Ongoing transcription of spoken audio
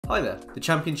Hi there, the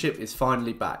Championship is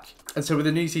finally back. And so with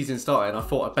the new season starting, I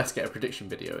thought I'd best get a prediction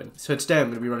video in. So today I'm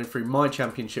going to be running through my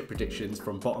Championship predictions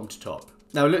from bottom to top.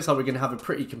 Now it looks like we're going to have a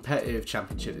pretty competitive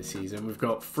Championship this season. We've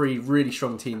got 3 really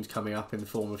strong teams coming up in the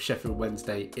form of Sheffield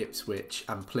Wednesday, Ipswich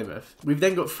and Plymouth. We've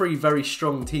then got 3 very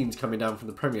strong teams coming down from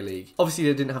the Premier League. Obviously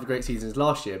they didn't have great seasons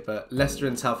last year, but Leicester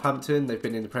and Southampton, they've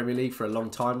been in the Premier League for a long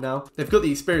time now. They've got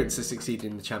the experience to succeed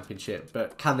in the Championship,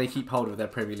 but can they keep hold of their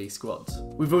Premier League squads?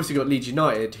 We've also got Leeds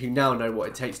United, who now know what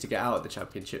it takes to get out of the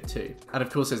Championship too. And of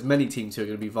course there's many teams who are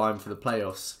going to be vying for the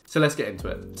playoffs. So let's get into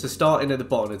it. So starting at the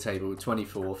bottom of the table,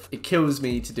 24th. It kills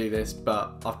me to do this,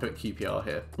 but I've put QPR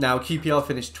here. Now QPR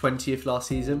finished 20th last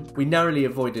season. We narrowly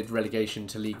avoided relegation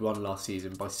to League One last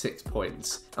season by 6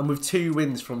 points. And with 2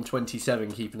 wins from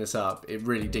 27 keeping us up, it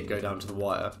really did go down to the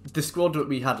wire. The squad that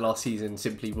we had last season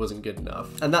simply wasn't good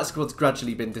enough. And that squad's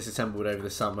gradually been disassembled over the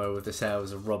summer with the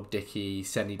sales of Rob Dickey,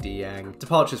 Seny Dieng,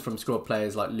 departures from squad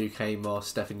players like Luke Amos,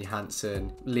 Stefan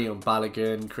Johansson, Leon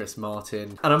Balogun, Chris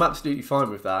Martin. And I'm absolutely fine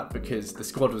with that because the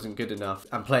squad wasn't good enough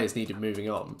and players needed moving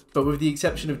on. But with the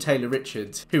exception of Taylor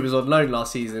Richards, who was on loan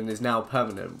last season and is now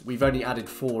permanent, we've only added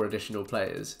 4 additional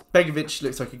players. Begovic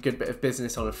looks like a good bit of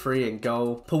business on a free and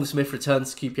goal. Paul Smith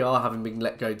returns to QPR, having been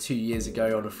let go 2 years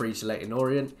ago on a free to Leyton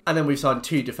Orient. And then we've signed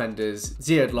 2 defenders,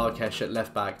 Ziad Larkesh at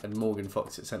left back and Morgan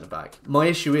Fox at centre back. My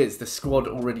issue is the squad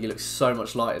already looks so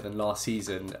much lighter than last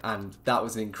season, and that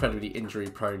was an incredibly injury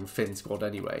prone Finn squad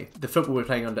anyway. The football we're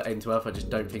playing under Ainsworth I just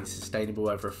don't think is sustainable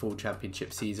over a full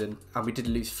Championship season, and we did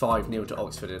lose 5-0 to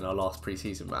Oxford in our last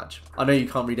pre-season match. I know you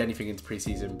can't read anything into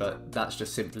pre-season, but that's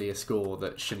just simply a score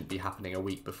that shouldn't be happening a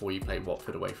week before you play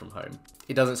Watford away from home.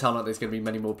 It doesn't sound like there's going to be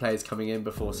many more players coming in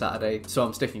before Saturday, so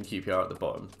I'm sticking QPR at the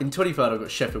bottom. In 23rd I've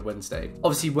got Sheffield Wednesday.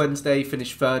 Obviously Wednesday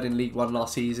finished 3rd in League One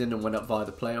last season and went up via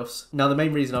the playoffs. Now the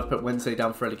main reason I've put Wednesday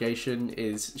down for relegation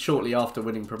is shortly after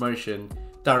winning promotion,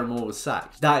 Darren Moore was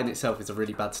sacked. That in itself is a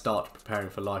really bad start to preparing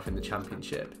for life in the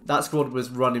Championship. That squad was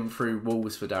running through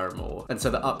walls for Darren Moore, and so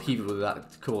the upheaval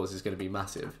that cause is going to be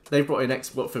massive. They've brought in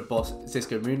ex-Watford boss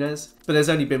Xisco Muniz, but there's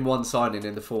only been one signing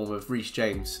in the form of Reece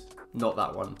James, not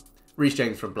that one. Reece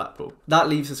James from Blackpool. That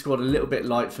leaves the squad a little bit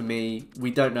light for me. We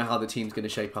don't know how the team's going to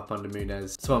shape up under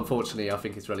Muniz, so unfortunately I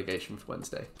think it's relegation for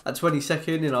Wednesday. At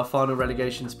 22nd in our final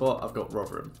relegation spot, I've got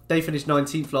Rotherham. They finished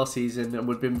 19th last season and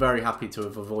would have been very happy to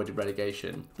have avoided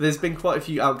relegation. But there's been quite a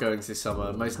few outgoings this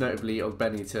summer, most notably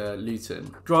Ogbeni to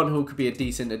Luton. Grant Hall could be a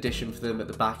decent addition for them at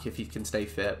the back if he can stay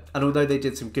fit. And although they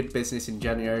did some good business in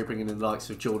January, bringing in the likes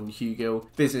of Jordan Hugill,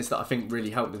 business that I think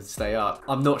really helped them to stay up,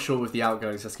 I'm not sure with the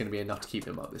outgoings that's going to be enough to keep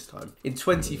them up this time. In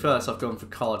 21st, I've gone for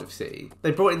Cardiff City.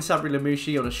 They brought in Sabri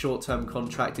Lamouchi on a short-term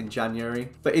contract in January,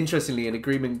 but interestingly, an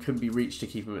agreement couldn't be reached to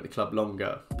keep him at the club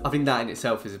longer. I think that in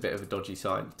itself is a bit of a dodgy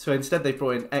sign. So instead, they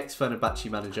brought in ex-Fenerbahce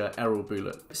manager Errol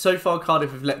Bulut. So far,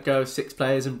 Cardiff have let go of 6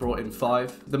 players and brought in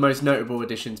 5, the most notable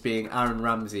additions being Aaron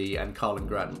Ramsey and Carlin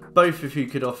Grant, both of who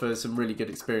could offer some really good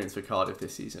experience for Cardiff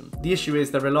this season. The issue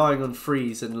is they're relying on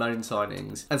frees and loan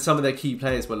signings, and some of their key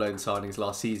players were loan signings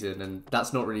last season, and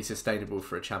that's not really sustainable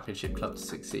for a Championship club to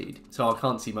succeed, so I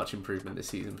can't see much improvement this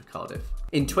season for Cardiff.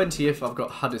 In 20th, I've got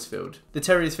Huddersfield. The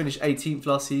Terriers finished 18th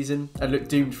last season and looked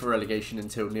doomed for relegation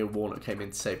until Neil Warnock came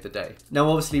in to save the day. Now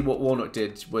obviously what Warnock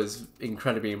did was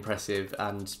incredibly impressive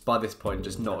and by this point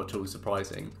just not at all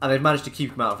surprising, and they've managed to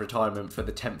keep him out of retirement for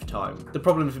the 10th time. The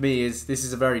problem for me is this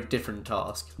is a very different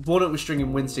task. Warnock was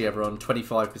stringing wins together on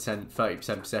 25%,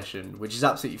 30% possession, which is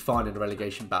absolutely fine in a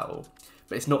relegation battle,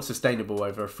 but it's not sustainable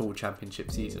over a full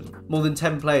Championship season. More than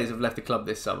 10 players have left the club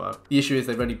this summer. The issue is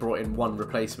they've only brought in 1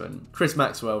 replacement, Chris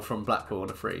Maxwell from Blackpool on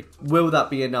a free. Will that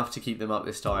be enough to keep them up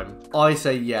this time? I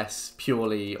say yes,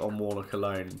 purely on Warnock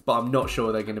alone, but I'm not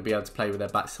sure they're going to be able to play with their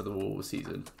backs to the wall all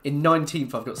season. In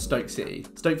 19th, I've got Stoke City.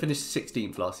 Stoke finished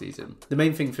 16th last season. The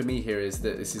main thing for me here is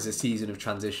that this is a season of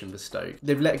transition for Stoke.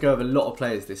 They've let go of a lot of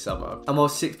players this summer, and while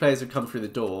 6 players have come through the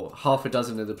door, half a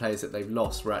dozen of the players that they've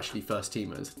lost were actually first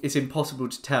teamers. It's impossible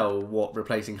to tell what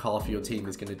replacing half of your team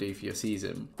is going to do for your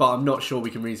season, but I'm not sure we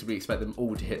can reasonably expect them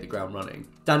all to hit the ground running.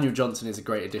 Daniel Johnson is a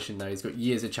great addition though. He's got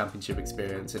years of Championship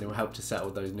experience and he'll help to settle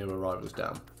those new arrivals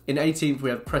down. In 18th,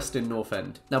 we have Preston North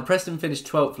End. Now, Preston finished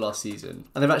 12th last season,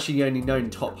 and they've actually only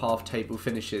known top half table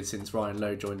finishes since Ryan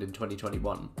Lowe joined in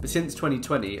 2021. But since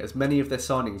 2020, as many of their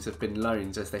signings have been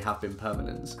loans as they have been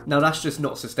permanents. Now, that's just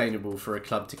not sustainable for a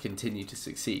club to continue to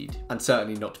succeed, and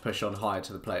certainly not to push on higher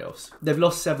to the playoffs. They've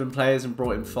lost 7 players and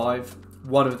brought in 5.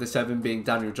 one of the 7 being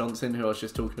Daniel Johnson, who I was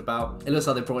just talking about. It looks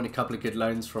like they brought in a couple of good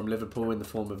loans from Liverpool in the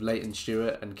form of Leighton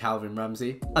Stewart and Calvin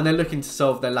Ramsey. And they're looking to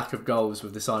solve their lack of goals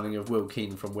with the signing of Will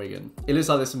Keane from Wigan. It looks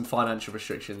like there's some financial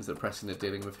restrictions that Preston are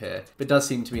dealing with here, but it does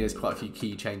seem to me there's quite a few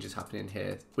key changes happening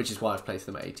here, which is why I've placed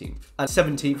them at 18th. At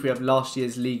 17th, we have last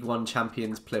year's League One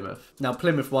champions Plymouth. Now,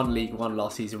 Plymouth won League One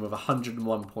last season with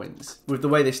 101 points. With the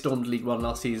way they stormed League One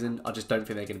last season, I just don't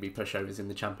think they're going to be pushovers in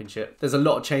the Championship. There's a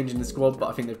lot of change in the squad, but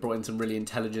I think they've brought in some really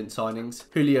intelligent signings.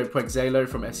 Julio Puigzelo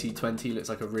from FC20 looks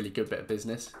like a really good bit of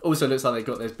business. Also looks like they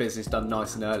got their business done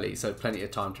nice and early, so plenty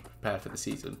of time to prepare for the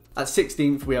season. At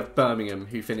 16th, we have Birmingham,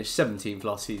 who finished 17th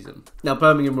last season. Now,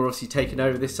 Birmingham were obviously taken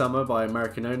over this summer by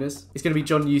American owners. It's going to be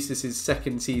John Eustace's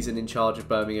second season in charge of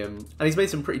Birmingham, and he's made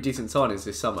some pretty decent signings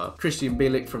this summer. Christian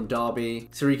Bielik from Derby,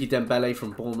 Siriki Dembele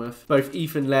from Bournemouth, both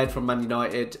Ethan Laird from Man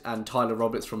United and Tyler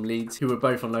Roberts from Leeds, who were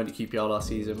both on loan at QPR last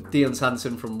season. Dion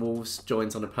Sanson from Wolves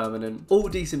joins on a permanent. All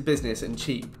decent business and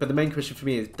cheap, but the main question for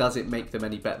me is, does it make them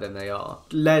any better than they are?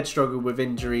 Laird struggled with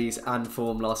injuries and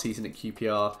form last season at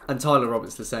QPR, and Tyler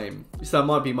Roberts the same. So that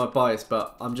might be my bias,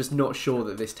 but I'm just not sure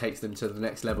that this takes them to the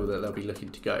next level that they'll be looking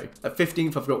to go. At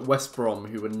 15th, I've got West Brom,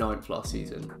 who were 9th last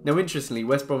season. Now, interestingly,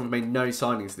 West Brom have made no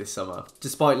signings this summer,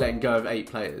 despite letting go of 8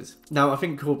 players. Now, I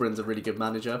think Corberan's a really good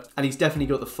manager, and he's definitely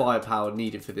got the firepower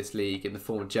needed for this league in the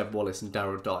form of Jeb Wallace and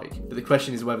Daryl Dyke, but the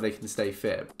question is whether they can stay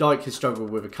fit. Dyke has struggled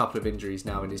with a couple of injuries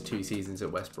now in his 2 seasons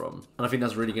at West Brom, and I think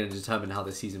that's really going to determine how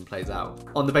the season plays out.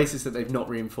 On the basis that they've not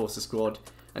reinforced the squad,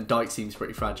 and Dyke seems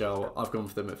pretty fragile, I've gone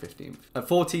for them at 15th. At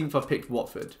 14th, I've picked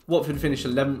Watford. Watford finished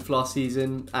 11th last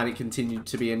season, and it continued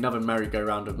to be another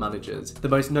merry-go-round of managers, the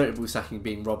most notable sacking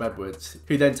being Rob Edwards,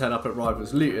 who then turned up at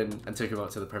rivals Luton and took him up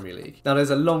to the Premier League. Now, there's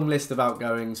a long list of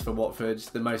outgoings for Watford,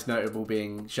 the most notable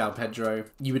being João Pedro.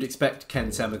 You would expect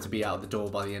Ken Sema to be out the door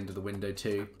by the end of the window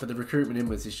too, but the recruitment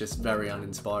inwards is just very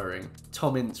uninspiring.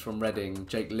 Tom Ince from Reading,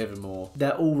 Jake Livermore,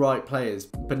 they're all right players,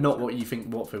 but not what you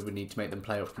think Watford would need to make them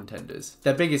playoff contenders.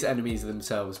 They're biggest enemies of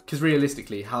themselves, because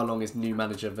realistically, how long is new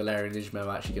manager Valérien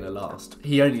Ismaël actually going to last?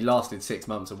 He only lasted 6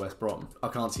 months at West Brom. I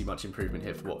can't see much improvement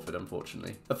here for Watford,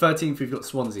 unfortunately. At 13th, we've got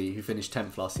Swansea, who finished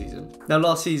 10th last season. Now,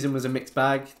 last season was a mixed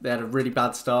bag. They had a really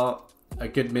bad start, a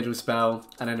good middle spell,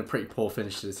 and then a pretty poor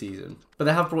finish to the season. But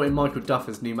they have brought in Michael Duff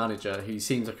as new manager, who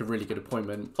seems like a really good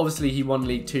appointment. Obviously, he won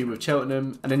League 2 with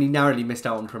Cheltenham, and then he narrowly missed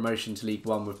out on promotion to League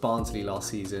 1 with Barnsley last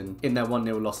season in their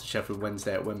 1-0 loss to Sheffield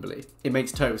Wednesday at Wembley. It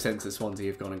makes total sense that Swansea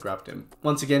have gone and grabbed him.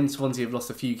 Once again, Swansea have lost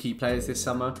a few key players this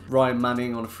summer. Ryan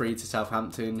Manning on a free to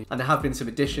Southampton, and there have been some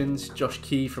additions, Josh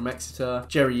Key from Exeter,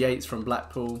 Jerry Yates from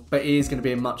Blackpool, but it is going to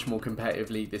be a much more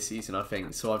competitive league this season, I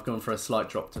think, so I've gone for a slight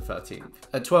drop to 13th.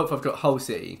 At 12th, I've got Hull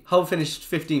City. Hull finished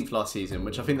 15th last season,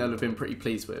 which I think they'll have been pretty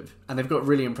pleased with. And they've got a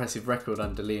really impressive record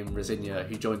under Liam Rosignol,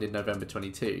 who joined in November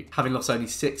 22, having lost only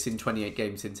 6 in 28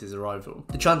 games since his arrival.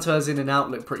 The transfers in and out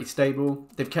look pretty stable.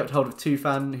 They've kept hold of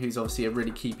Tufan, who's obviously a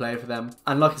really key player for them.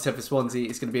 And like I said for Swansea,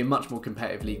 it's going to be a much more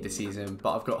competitive league this season,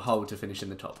 but I've got Hull to finish in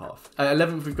the top half. At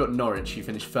 11th, we've got Norwich, who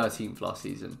finished 13th last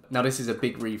season. Now, this is a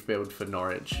big rebuild for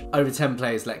Norwich. Over 10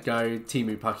 players let go,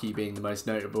 Timu Pucky being the most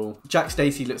notable. Jack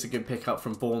Stacey looks a good pickup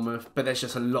from Bournemouth, but there's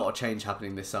just a lot of change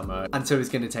happening this summer, and so it's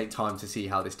going to take time to see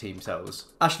how this team sells.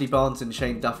 Ashley Barnes and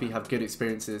Shane Duffy have good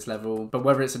experience at this level, but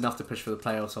whether it's enough to push for the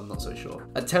playoffs, I'm not so sure.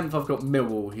 At 10th, I've got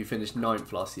Millwall, who finished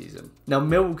 9th last season. Now,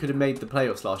 Millwall could have made the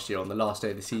playoffs last year on the last day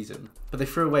of the season, but they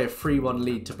threw away a 3-1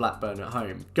 lead to Blackburn at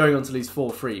home, going on to lose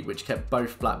 4-3, which kept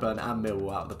both Blackburn and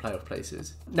Millwall out of the playoff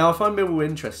places. Now, I find Millwall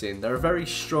interesting. They're a very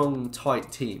strong,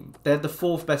 tight team. They had the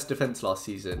 4th best defence last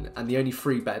season, and the only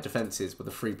 3 better defences were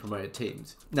the 3 promoted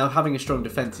teams. Now, having a strong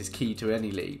defence is key to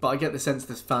any league, but I get the sense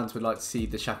that fans would like to see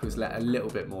the Shackles let a little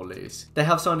bit more loose. They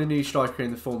have signed a new striker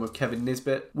in the form of Kevin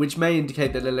Nisbet, which may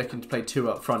indicate that they're looking to play 2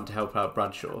 up front to help out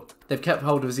Bradshaw. They've kept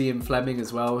hold of Ian Fleming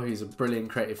as well, who's a brilliant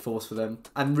creative force for them,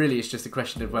 and really it's just a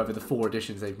question of whether the 4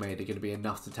 additions they've made are going to be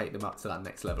enough to take them up to that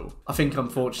next level. I think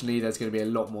unfortunately there's going to be a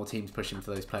lot more teams pushing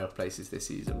for those playoff places this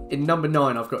season. In number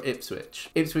 9, I've got Ipswich.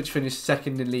 Ipswich finished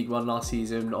 2nd in League 1 last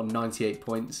season on 98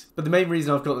 points, but the main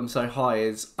reason I've got them so high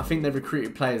is I think they've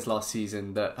recruited players last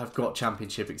season that have got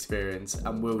championship experience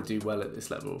and will do well at this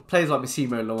level. Players like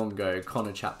Massimo Luongo,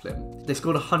 Connor Chaplin. They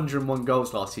scored 101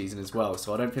 goals last season as well,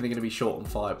 so I don't think they're going to be short on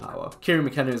firepower. Kieran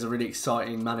McKenna is a really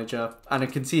exciting manager, and I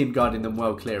can see him guiding them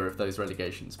well clear of those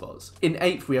relegation spots. In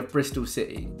 8th, we have Bristol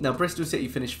City. Now, Bristol City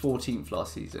finished 14th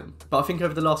last season, but I think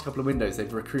over the last couple of windows,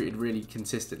 they've recruited really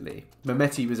consistently.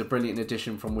 Mehmeti was a brilliant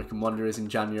addition from Wycombe Wanderers in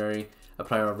January. a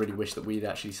player I really wish that we'd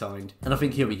actually signed, and I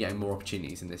think he'll be getting more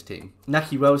opportunities in this team.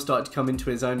 Nahki Wells started to come into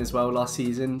his own as well last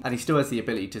season, and he still has the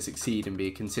ability to succeed and be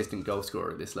a consistent goal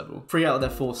scorer at this level. 3 out of their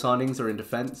 4 signings are in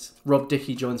defence. Rob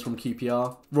Dickey joins from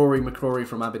QPR, Rory McCrory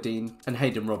from Aberdeen, and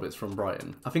Hayden Roberts from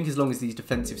Brighton. I think as long as these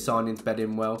defensive signings bed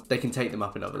in well, they can take them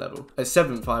up another level. At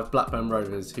 7th, I have Blackburn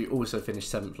Rovers, who also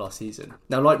finished 7th last season.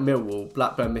 Now, like Millwall,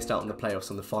 Blackburn missed out on the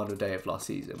playoffs on the final day of last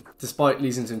season. Despite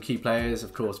losing some key players,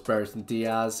 of course, Brereton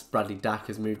Diaz, Bradley Dack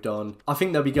has moved on. I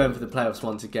think they'll be going for the playoffs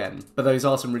once again, but those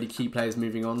are some really key players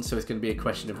moving on, so it's going to be a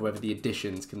question of whether the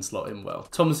additions can slot in well.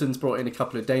 Thomason's brought in a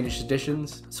couple of Danish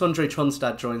additions. Sondre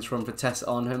Tronstad joins from Vitesse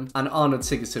Arnhem, and Arnold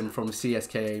Sigurdsson from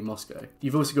CSKA Moscow.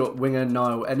 You've also got winger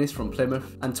Niall Ennis from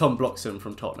Plymouth, and Tom Bloxham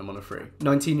from Tottenham on a free.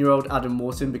 19-year-old Adam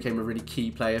Wharton became a really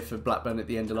key player for Blackburn at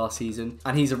the end of last season,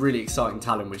 and he's a really exciting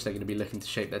talent which they're going to be looking to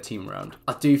shape their team around.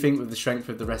 I do think with the strength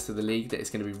of the rest of the league that it's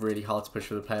going to be really hard to push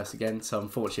for the playoffs again, so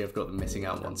unfortunately I've got them missing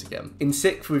out once again. In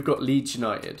 6th, we've got Leeds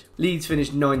United. Leeds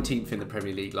finished 19th in the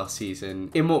Premier League last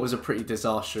season, in what was a pretty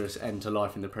disastrous end to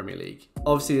life in the Premier League.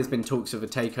 Obviously there's been talks of a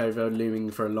takeover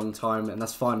looming for a long time, and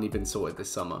that's finally been sorted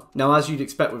this summer. Now, as you'd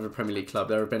expect with a Premier League club,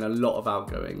 there have been a lot of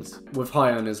outgoings, with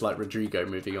high earners like Rodrigo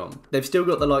moving on. They've still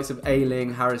got the likes of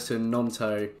Ayling, Harrison,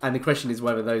 Nonto, and the question is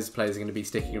whether those players are going to be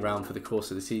sticking around for the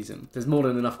course of the season. There's more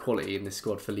than enough quality in this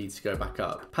squad for Leeds to go back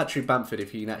up. Patrick Bamford,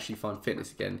 if he can actually find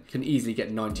fitness again, can easily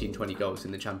get 19-20 goals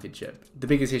in the Championship. The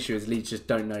biggest issue is Leeds just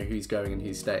don't know who's going and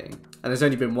who's staying. And there's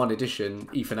only been one addition,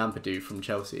 Ethan Ampadu from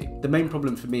Chelsea. The main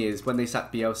problem for me is when they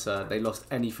sacked Bielsa, they lost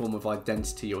any form of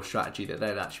identity or strategy that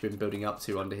they'd actually been building up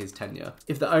to under his tenure.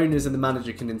 If the owners and the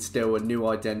manager can instill a new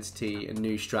identity, a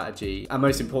new strategy, and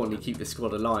most importantly keep the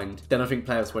squad aligned, then I think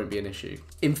playoffs won't be an issue.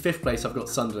 In 5th place, I've got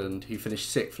Sunderland, who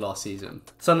finished 6th last season.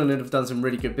 Sunderland have done some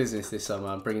really good business this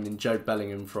summer, bringing in Joe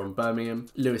Bellingham from Birmingham,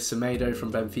 Luis Semedo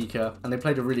from Benfica, and they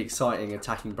played a really exciting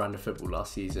attacking brand of football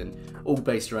last season, all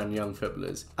based around young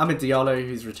footballers. Amad Diallo,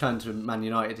 who's returned to Man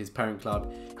United, his parent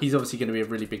club, he's obviously going to be a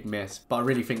really big miss, but I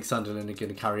really think Sunderland are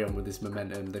going to carry on with this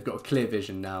momentum. They've got a clear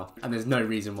vision now, and there's no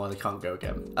reason why they can't go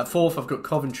again. At 4th, I've got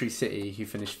Coventry City, who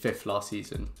finished 5th last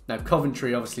season. Now,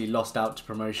 Coventry obviously lost out to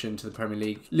promotion to the Premier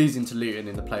League, losing to Luton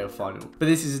in the playoff final. But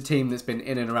this is a team that's been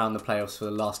in and around the playoffs for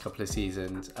the last couple of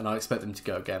seasons, and I expect them to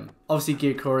go again. Obviously,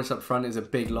 Giacoris up front is a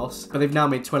big loss, but they've now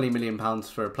made £20 million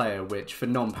for a player, which for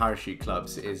non-parachute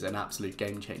clubs is an absolute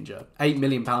game changer. £8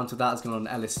 million of that has gone on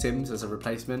Ellis Sims as a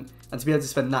replacement, and to be able to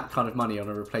spend that kind of money on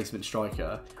a replacement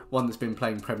striker, one that's been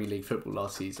playing Premier League football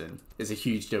last season, is a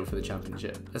huge deal for the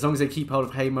Championship. As long as they keep hold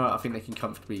of Hamer, I think they can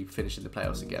comfortably finish in the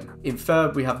playoffs again. In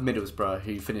 3rd, we have Middlesbrough,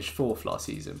 who finished 4th last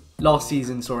season. Last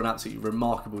season saw an absolutely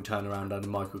remarkable turnaround under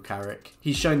Michael Carrick.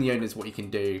 He's shown the owners what he can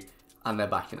do, and they're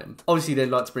backing him. Obviously, they'd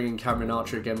like to bring in Cameron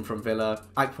Archer again from Villa.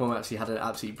 Akpom actually had an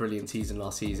absolutely brilliant season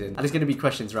last season, and there's going to be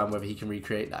questions around whether he can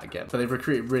recreate that again. But they've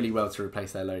recruited really well to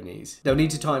replace their loanees. They'll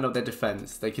need to tighten up their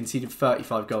defence. They conceded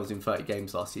 35 goals in 30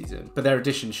 games last season, but their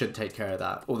addition should take care of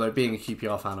that. Although being a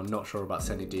QPR fan, I'm not sure about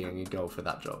sending Dieng a goal for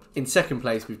that job. In 2nd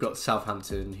place, we've got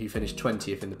Southampton, who finished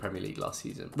 20th in the Premier League last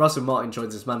season. Russell Martin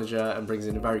joins as manager and brings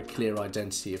in a very clear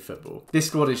identity of football. This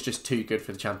squad is just too good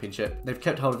for the Championship. They've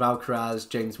kept hold of Alcaraz,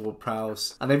 James Ward-Prowse,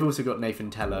 and they've also got Nathan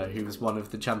Teller, who was one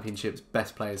of the Championship's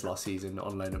best players last season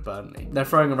on loan at Burnley. They're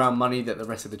throwing around money that the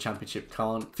rest of the Championship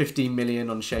can't. 15 million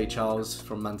on Shea Charles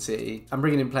from Man City, and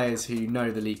bringing in players who know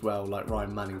the league well, like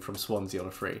Ryan Manning from Swansea on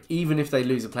a free. Even if they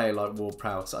lose a player like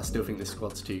Ward-Prowse, I still think this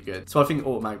squad's too good. So I think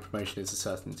automatic promotion is a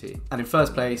certainty. And in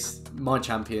 1st place, my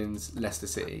champions, Leicester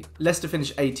City. Leicester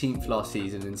finished 18th last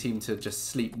season and seemed to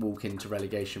just sleepwalk into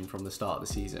relegation from the start of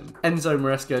the season. Enzo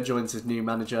Maresca joins as new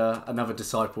manager, another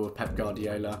disciple of Pep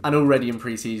Guardiola. And already in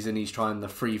pre-season, he's trying the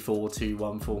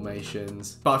 3-4-2-1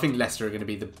 formations. But I think Leicester are going to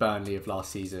be the Burnley of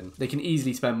last season. They can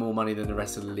easily spend more money than the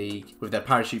rest of the league with their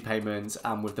parachute payments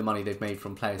and with the money they've made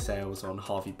from player sales on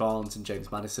Harvey Barnes and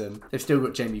James Maddison. They've still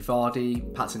got Jamie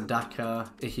Vardy, Patson Daka,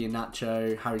 Ike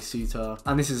Iheanacho, Harry Souttar.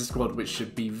 And this is a squad which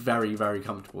should be very, very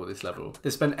comfortable at this level.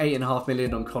 They've spent £8.5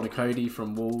 million on Connor Cody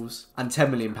from Wolves and £10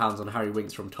 million on Harry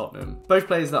Winks from Tottenham. Both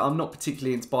players that I'm not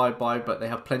particularly inspired by, but they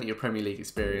have plenty of Premier League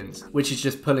experience, which is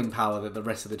just pulling power that the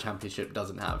rest of the Championship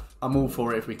doesn't have. I'm all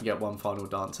for it if we can get one final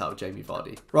dance out of Jamie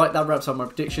Vardy. Right, that wraps up my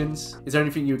predictions. Is there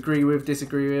anything you agree with,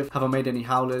 disagree with? Have I made any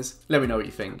howlers? Let me know what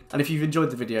you think. And if you've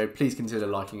enjoyed the video, please consider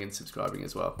liking and subscribing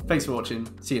as well. Thanks for watching.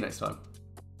 See you next time.